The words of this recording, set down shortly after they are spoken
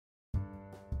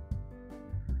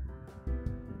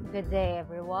Good day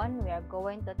everyone. We are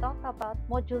going to talk about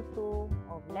Module 2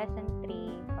 of Lesson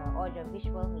 3 for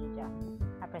Audiovisual Media,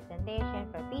 a presentation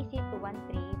for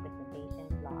PC213 Presentation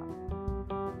Block.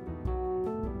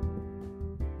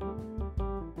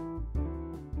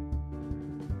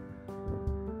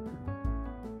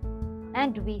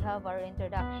 And we have our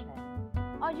introduction.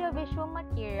 Audiovisual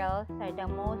materials are the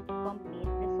most complete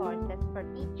resources for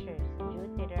teachers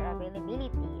due to their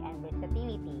availability and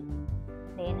versatility.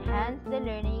 They enhance the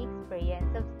learning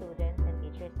experience of students and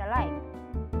teachers alike.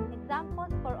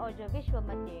 Examples for audiovisual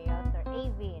materials or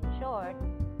AV in short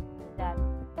is that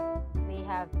we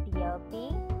have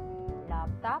TLP,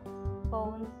 laptops,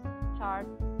 phones,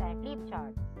 charts, and flip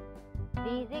charts.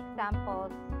 These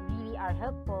examples really are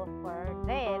helpful for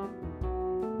them,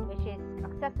 which is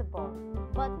accessible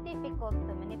but difficult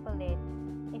to manipulate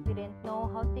if you didn't know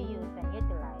how to use and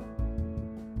utilize.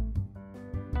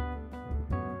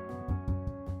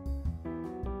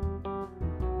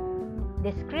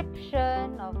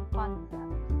 Description of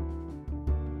concepts.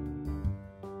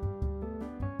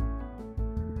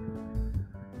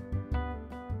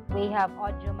 We have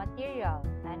audio material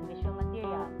and visual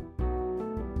material.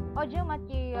 Audio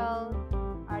materials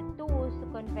are tools to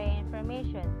convey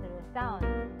information through sound.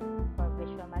 For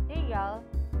visual material,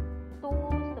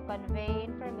 tools to convey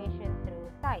information through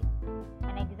sight.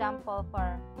 An example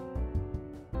for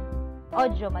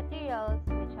audio materials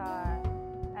which are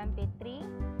MP3,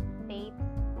 tapes,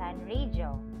 and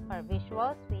radio. For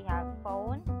visuals, we have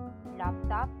phone,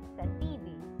 laptops, and TVs.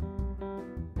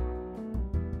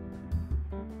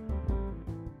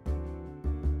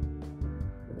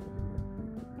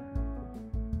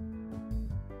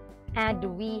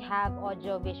 And we have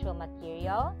audio-visual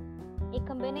material, a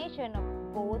combination of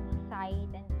both sight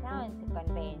and sound to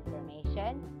convey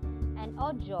information, and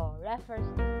audio refers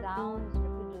to sounds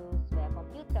reproduced by a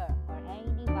computer or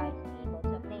any device able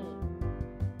to play.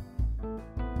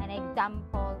 An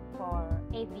example for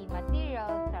AV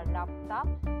materials are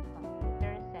laptops,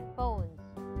 computers, and phones.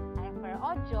 And for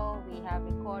audio, we have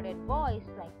recorded voice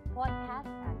like podcasts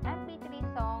and MP3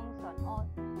 songs on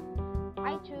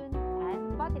iTunes and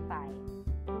Spotify.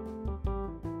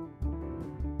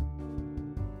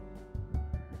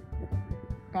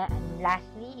 And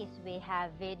lastly is we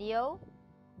have video.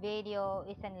 Video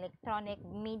is an electronic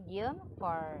medium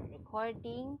for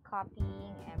recording,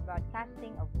 copying, and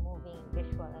broadcasting of moving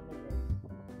visual images.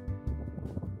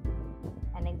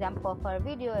 An example for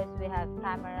video is we have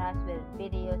cameras with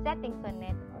video settings on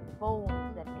it, or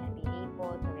phones that can be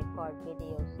able to record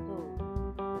videos too.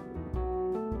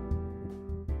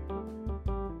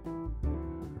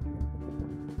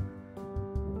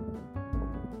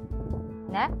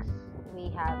 Next, we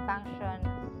have functions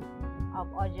of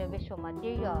audiovisual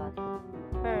materials.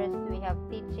 First, we have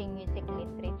teaching music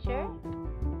literature,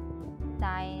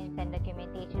 science and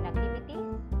documentation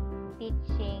activities,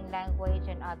 teaching language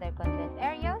and other content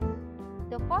areas,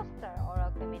 to foster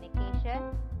oral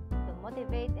communication, to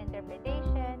motivate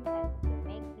interpretation, and to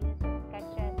make use of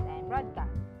sketches and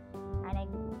broadcasts. An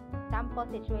example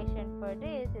situation for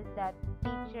this is that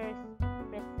teachers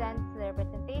present their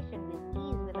presentation with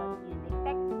ease without using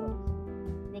textbooks.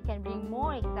 They can bring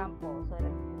more examples so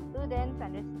that students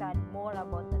understand more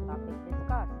about the topic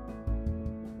discussed.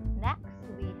 Next,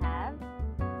 we have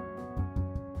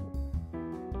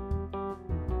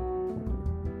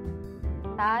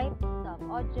types of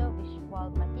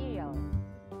audiovisual materials.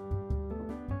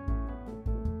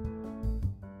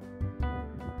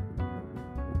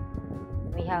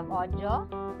 We have audio.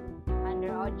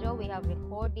 Under audio, we have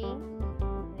recordings.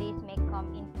 These may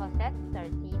come in cassettes or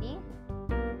CDs.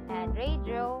 And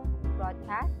radio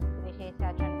broadcast, which is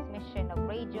a transmission of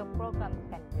radio programs,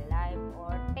 can be live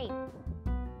or taped.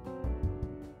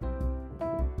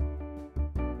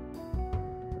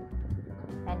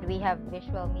 And we have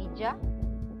visual media,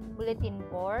 bulletin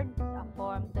boards, a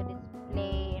form to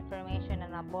display information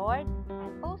on a board,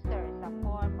 and posters, a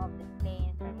form of displaying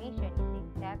information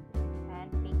using text and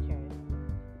pictures.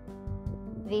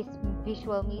 This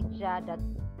visual media that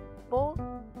both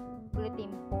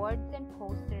bulletin boards and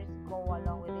posters go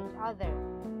along with each other.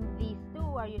 These two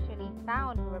are usually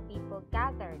found where people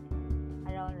gathered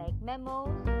around, like memos,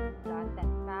 lost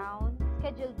and found,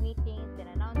 scheduled meetings, and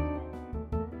announcements.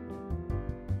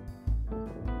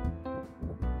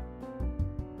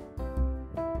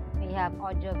 We have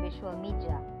audiovisual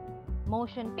media,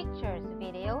 motion pictures,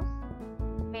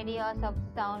 videos of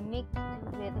sound mixed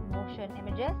with motion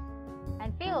images,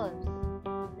 and films,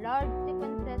 large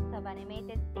sequences of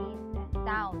animated scenes and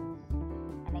sounds.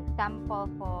 An example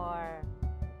for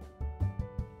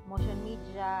motion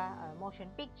media or motion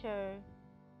picture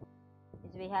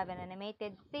since we have an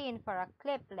animated scene for a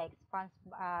clip like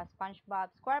SpongeBob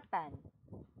SquarePants.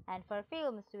 And for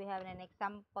films, we have an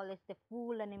example is the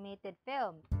full animated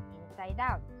film, Inside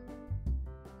Out.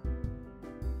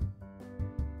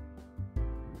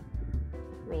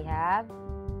 We have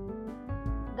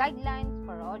guidelines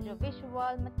for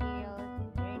audiovisual materials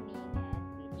in learning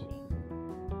and teaching.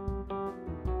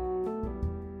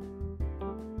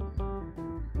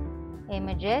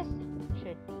 Images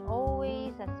should be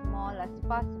always as small as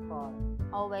possible.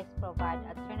 Always provide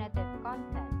alternative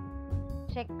content.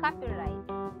 Check copyright.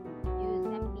 Use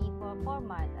MP4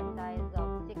 format, a size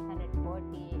of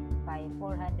 640 by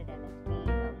 400 and a speed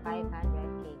of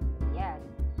 500 kbps.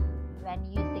 When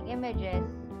using images,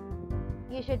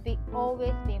 you should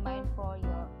always be mindful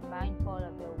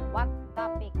of what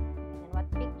topics and what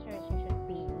pictures you should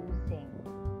be using.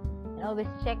 And always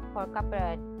check for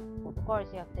copyright. Of course,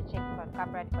 you have to check for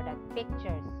copyright for the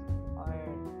pictures or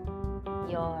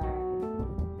your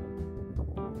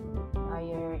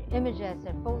images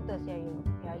or photos you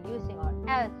are using, or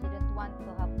else you don't want to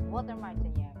have watermarks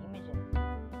on your images.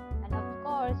 And of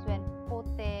course, when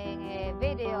putting a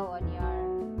video on your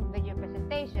video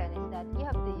presentation, is that you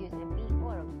have to use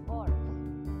MP4, of course.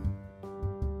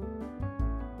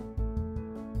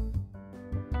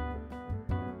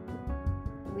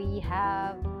 We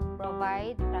have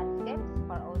provide transcripts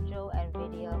for audio and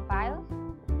video files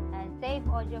and save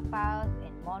audio files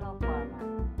in mono format.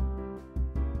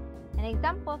 An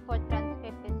example for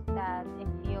transcript is that if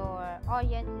your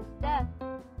audience is deaf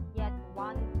yet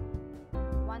wants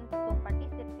to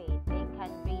participate, they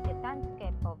can read the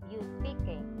transcript of you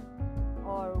speaking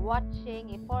or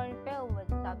watching a foreign film with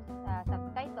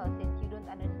subtitles since you don't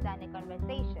understand a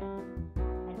conversation.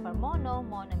 And for mono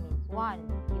means one.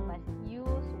 You must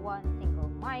use one single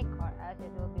mic or else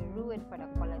it will be ruined for the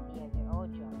quality of your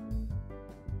audio.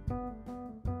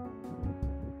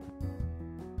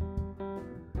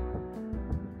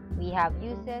 We have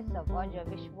uses of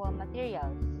audiovisual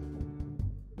materials.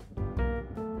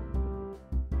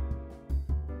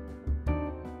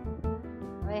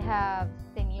 We have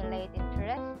stimulate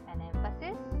interest and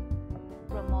emphasis,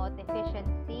 promote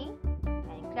efficiency,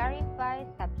 and clarify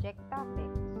subject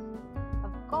topics.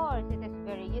 Of course, it is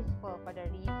very useful for the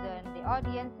reason the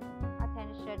audience's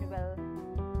attention will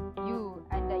you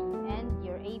and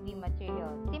your AV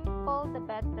material. Simple the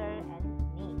better and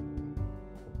neat.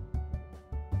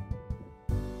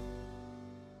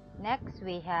 Next,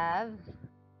 we have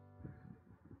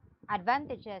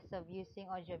advantages of using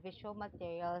audiovisual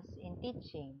materials in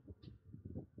teaching.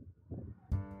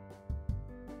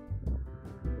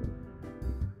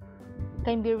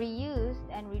 Can be reused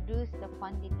and reduce the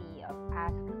quantity of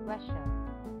asked questions.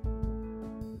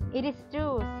 It is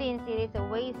true, since it is a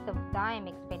waste of time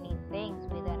explaining things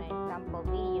with an example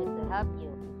video to help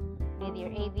you. With your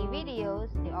AV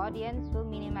videos, the audience will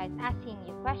minimize asking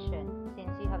you questions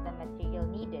since you have the material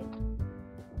needed.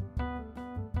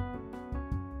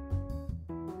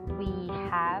 We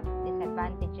have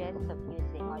disadvantages of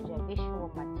using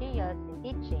audiovisual materials in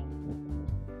teaching.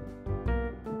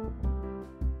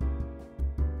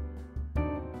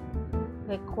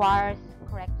 Requires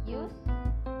correct use.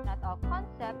 Not all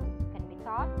concepts can be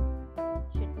taught.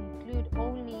 Should include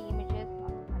only images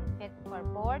unfit for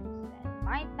boards and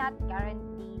might not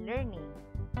guarantee learning.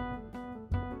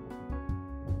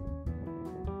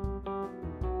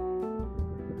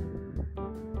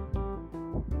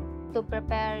 To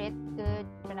prepare it, good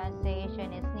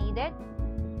pronunciation is needed.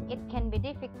 It can be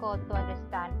difficult to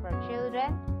understand for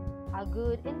children. A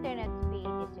good internet speed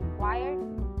is required,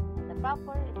 and the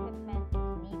proper equipment is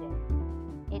needed.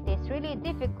 It is really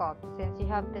difficult since you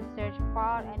have to search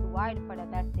far and wide for the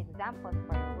best examples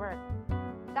for your work.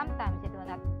 Sometimes it will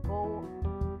not go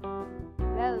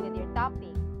well with your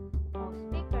topic. Most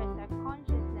speakers are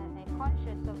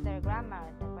conscious of their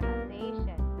grammar and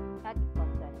pronunciation. That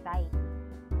equals to a sight.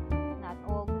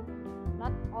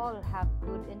 Not all have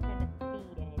good internet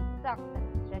speed, and it sucks and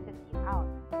it stresses you out.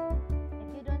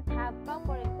 If you don't have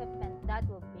proper equipment, that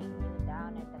will bring you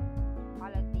down, and the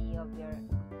quality of your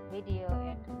video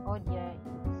and audio is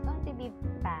going to be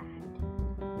bad.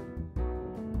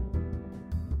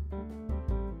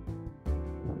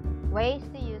 Ways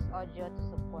to use audio to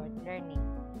support learning.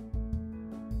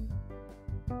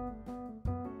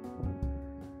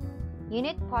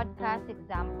 Unit podcast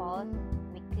examples,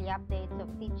 weekly updates of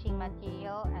teaching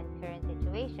material and current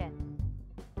situations.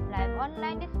 Live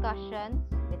online discussions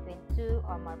between two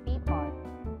or more people.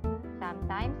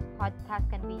 Sometimes podcasts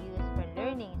can be used for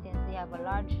learning since they have a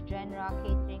large genre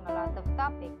catering a lot of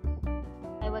topics.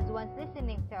 I was once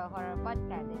listening to a horror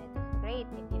podcast, and it is great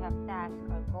if you have tasks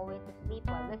or going to sleep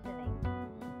while listening.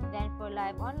 Then for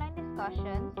live online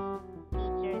discussions,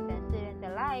 teachers and students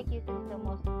alike uses the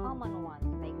most common ones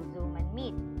like Zoom and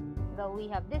Meet, though we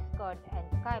have Discord and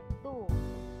Skype too,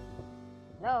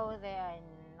 though they are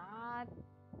not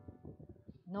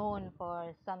known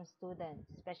for some students,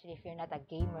 especially if you're not a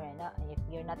gamer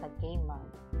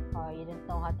or you don't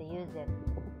know how to use it.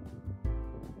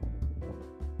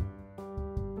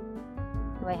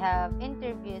 We have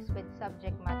interviews with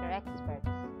subject matter experts.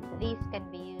 These can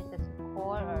be used as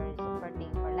core or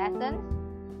supporting for lessons,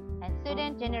 and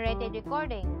student-generated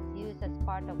recordings used as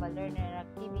part of a learner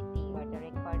activity or to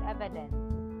record evidence.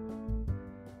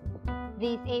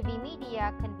 These AV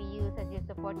media can be used as your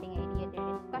supporting idea to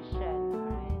discussion,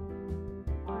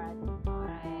 or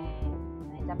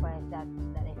an example is that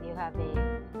if you have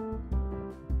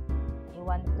you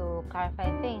want to clarify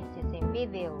things using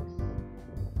videos.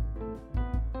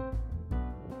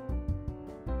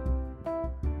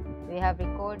 We have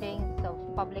recordings of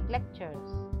public lectures.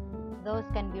 Those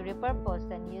can be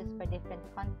repurposed and used for different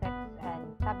contexts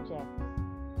and subjects.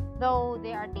 Though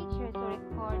there are teachers who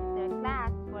record their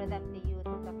class for them to use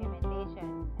as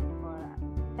documentation and for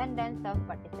attendance of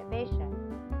participation.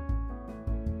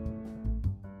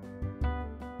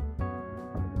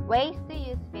 Ways to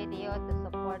use video to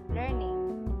support learning.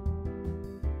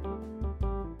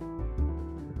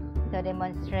 To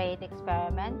demonstrate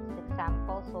experiments,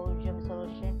 example sodium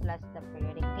solution plus the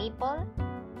periodic table.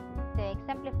 To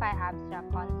exemplify abstract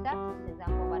concepts,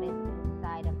 example what is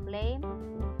inside a flame.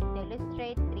 To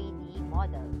illustrate 3D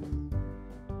models.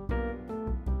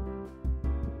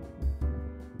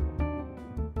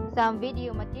 Some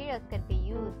video materials can be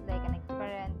used like an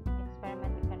experiment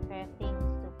to compare things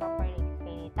to properly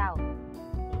explain it out.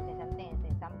 These are some things.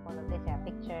 Example of this, a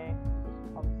picture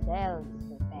of cells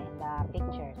and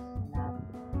pictures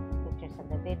of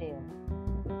the video.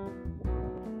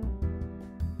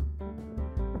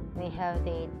 We have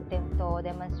to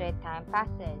demonstrate time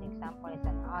passing. Example is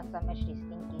an awesome HD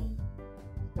stinky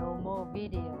slow-mo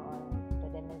video, or to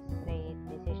demonstrate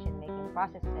decision-making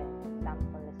processes.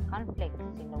 Example is conflicts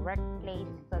in the workplace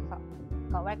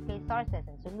sources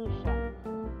and solutions.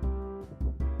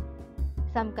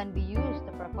 Some can be used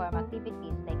to perform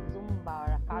activities like Zumba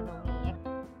or Follow Me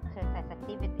exercise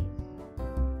activities.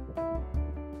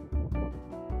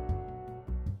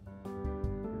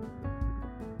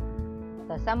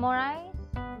 To summarize,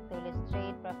 to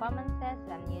illustrate performances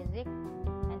and music,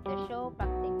 and to show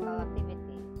practical activities.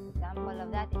 Example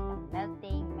of that is the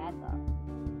melting method.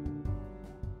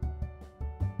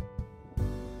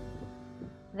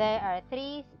 There are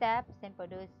 3 steps in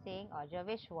producing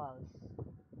audiovisuals.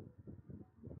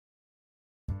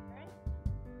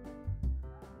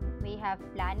 We have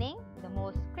planning, the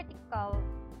most critical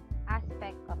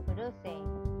aspect of producing.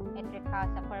 It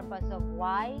requires a purpose of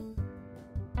why,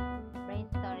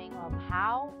 brainstorming of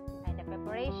how, and the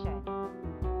preparation.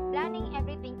 Planning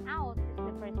everything out is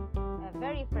the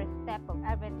very first step of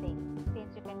everything,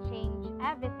 since you can change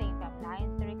everything from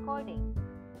lines to recording.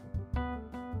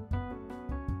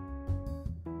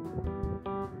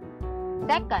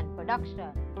 Second,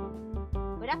 production.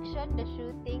 Production, the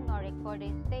shooting or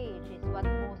recording stage, is what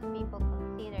most people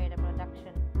consider the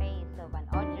production phase of an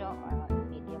audio or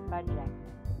video project.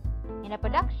 In a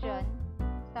production,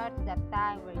 starts that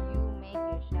time where you make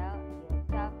yourself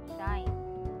shine.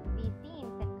 These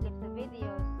scenes and clips of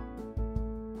videos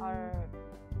or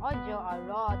audio are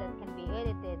raw that can be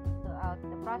edited throughout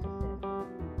the processes.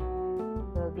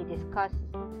 Will be discussed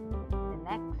in the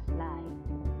next slide.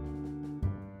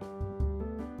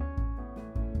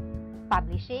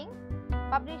 Publishing.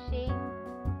 Publishing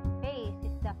phase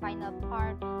is the final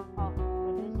part of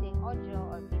producing audio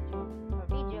or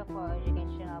video for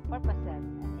educational purposes,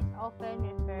 and is often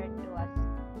referred to as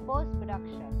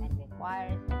post-production and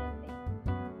requires editing.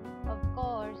 Of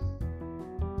course,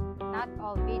 not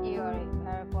all video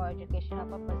are for educational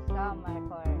purposes, some are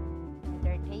for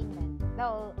entertainment.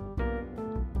 Though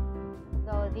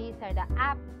these are the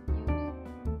apps used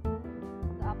to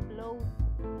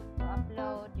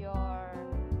upload your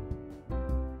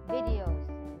videos.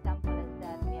 Example is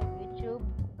that we have YouTube,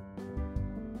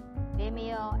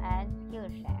 Vimeo, and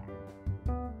Skillshare.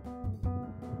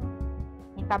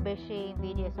 In publishing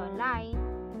videos online,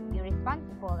 be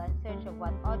responsible and search of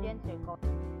what audience you're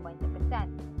going to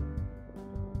present.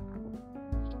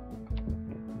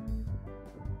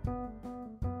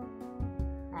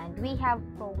 And we have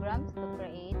programs to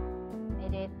create,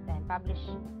 edit, and publish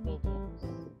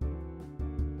videos.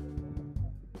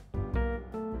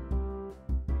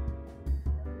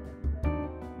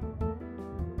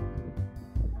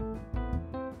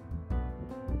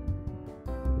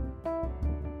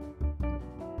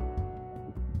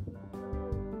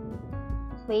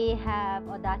 We have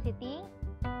Audacity,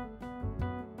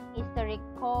 is to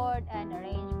record and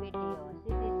arrange videos.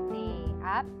 This is the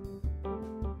app.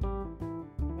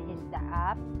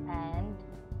 And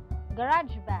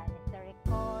GarageBand is to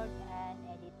record and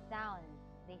edit sounds.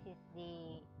 This is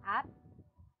the app.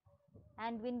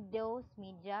 And Windows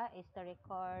Media is to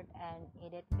record and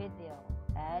edit video.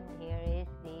 And here is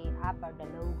the app or the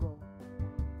logo.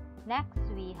 Next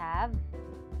we have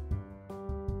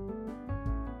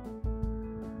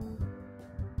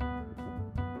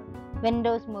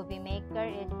Windows Movie Maker.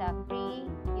 Is a free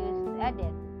use to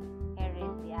edit. Here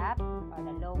is the app or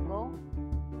the logo.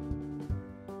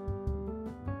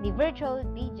 The Virtual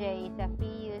DJ is a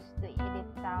free use to edit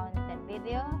sounds and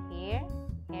video. Here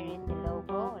is the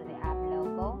logo or the app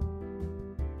logo.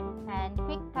 And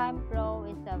QuickTime Pro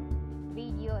is a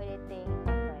video editing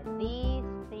software. These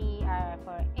three are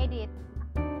for edit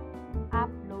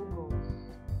app logos.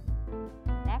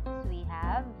 Next we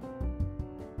have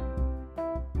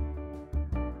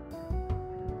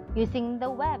using the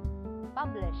web.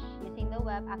 Publish using the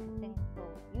web, accessing to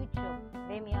YouTube,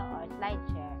 Vimeo, or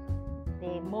SlideShare.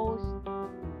 The most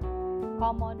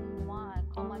common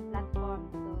platform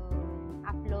to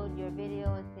upload your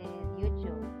videos is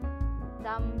YouTube.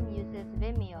 Some uses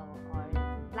Vimeo or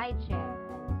SlideShare,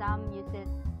 and some uses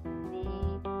the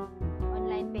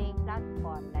online paying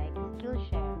platform like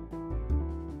Skillshare.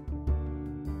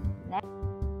 Next, we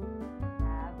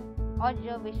have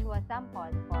audio-visual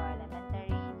samples for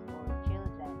elementary school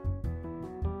children.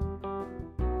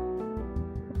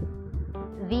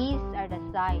 These are the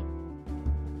sites: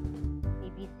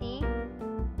 BBC,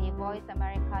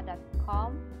 thevoiceamerica.com,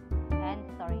 and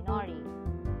Storynory.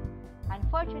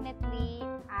 Unfortunately,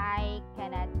 I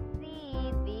cannot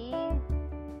see this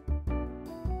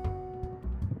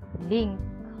link,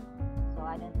 so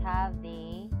I don't have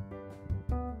the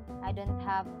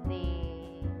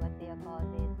what do you call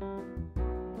this?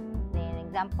 An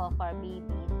example for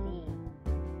BBC.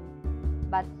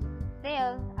 But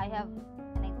still, I have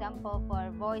an example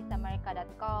for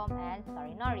voiceamerica.com and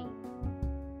Storynory.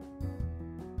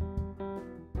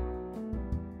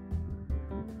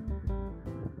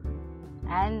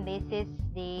 And this is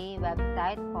the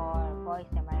website for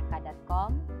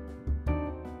voiceamerica.com.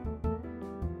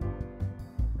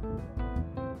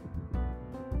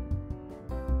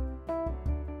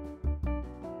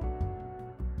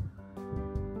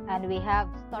 And we have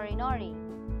Storynory.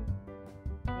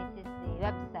 This is the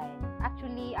website.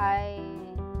 Actually, I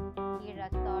hear a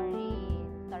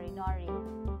Storynory.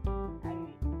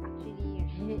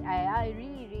 I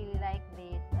really like the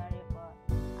story for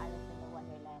Alice in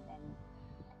Wonderland,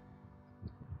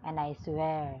 and I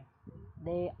swear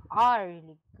they are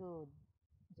really good,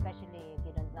 especially if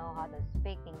you don't know how to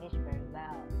speak English very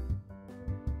well.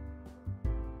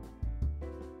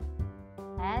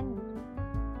 And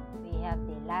we have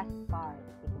the last part,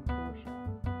 the conclusion.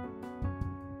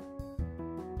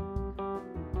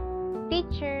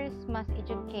 Teachers must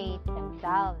educate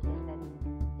themselves in the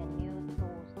new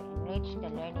tools to enrich the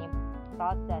learning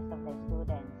process of the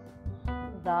students.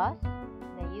 Thus,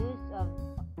 the use of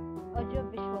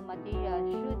audiovisual material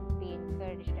should be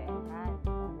encouraged to enhance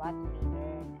on what we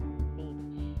learn and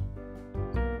teach.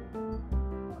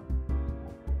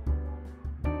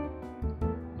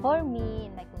 For me,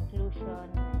 in my conclusion,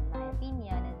 my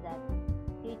opinion is that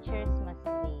teachers must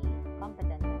be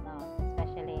competent enough,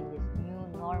 especially in this new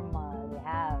normal we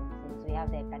have, since we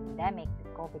have the pandemic, the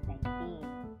COVID-19.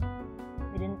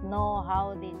 We didn't know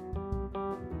how this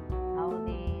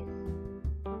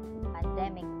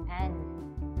pandemic ends,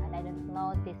 and I don't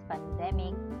know if this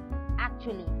pandemic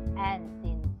actually ends,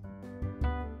 since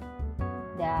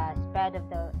the spread of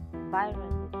the virus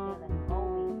is still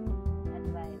ongoing. That's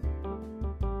why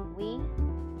we,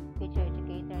 future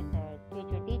educators or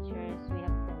future teachers, we have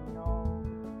to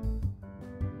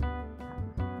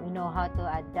know how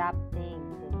to adapt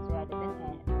things, since we are of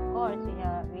course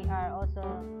we are also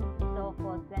the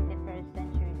so-called 21st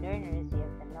century learners. We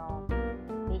have to know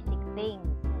basic things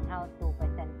and how to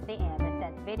present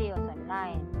videos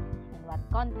online and what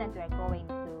content we are going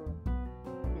to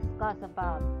discuss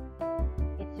about.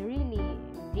 It's really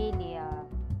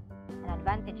an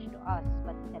advantage to us,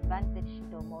 but disadvantage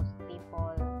to most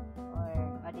people, or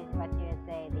what you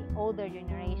say, the older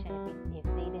generation, if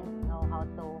they didn't know how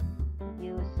to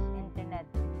use internet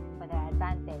for their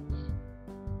advantage.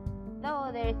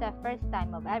 Though there is a first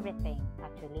time of everything,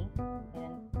 actually.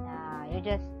 You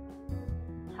just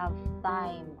have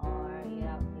time, or you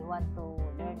want to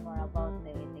learn more about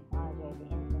the technology or the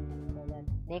internet,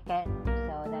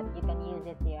 so that you can use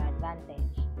it to your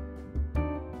advantage.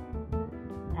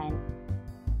 And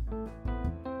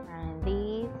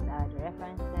these are the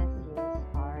references used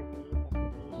for the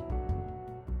presentation.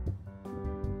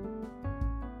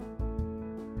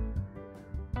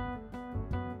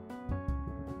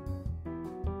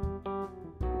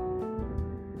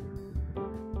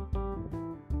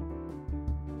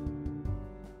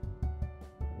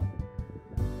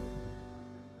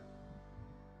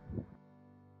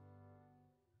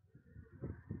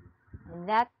 And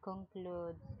that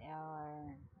concludes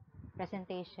our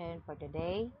presentation for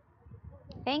today.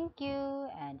 Thank you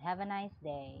and have a nice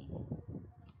day.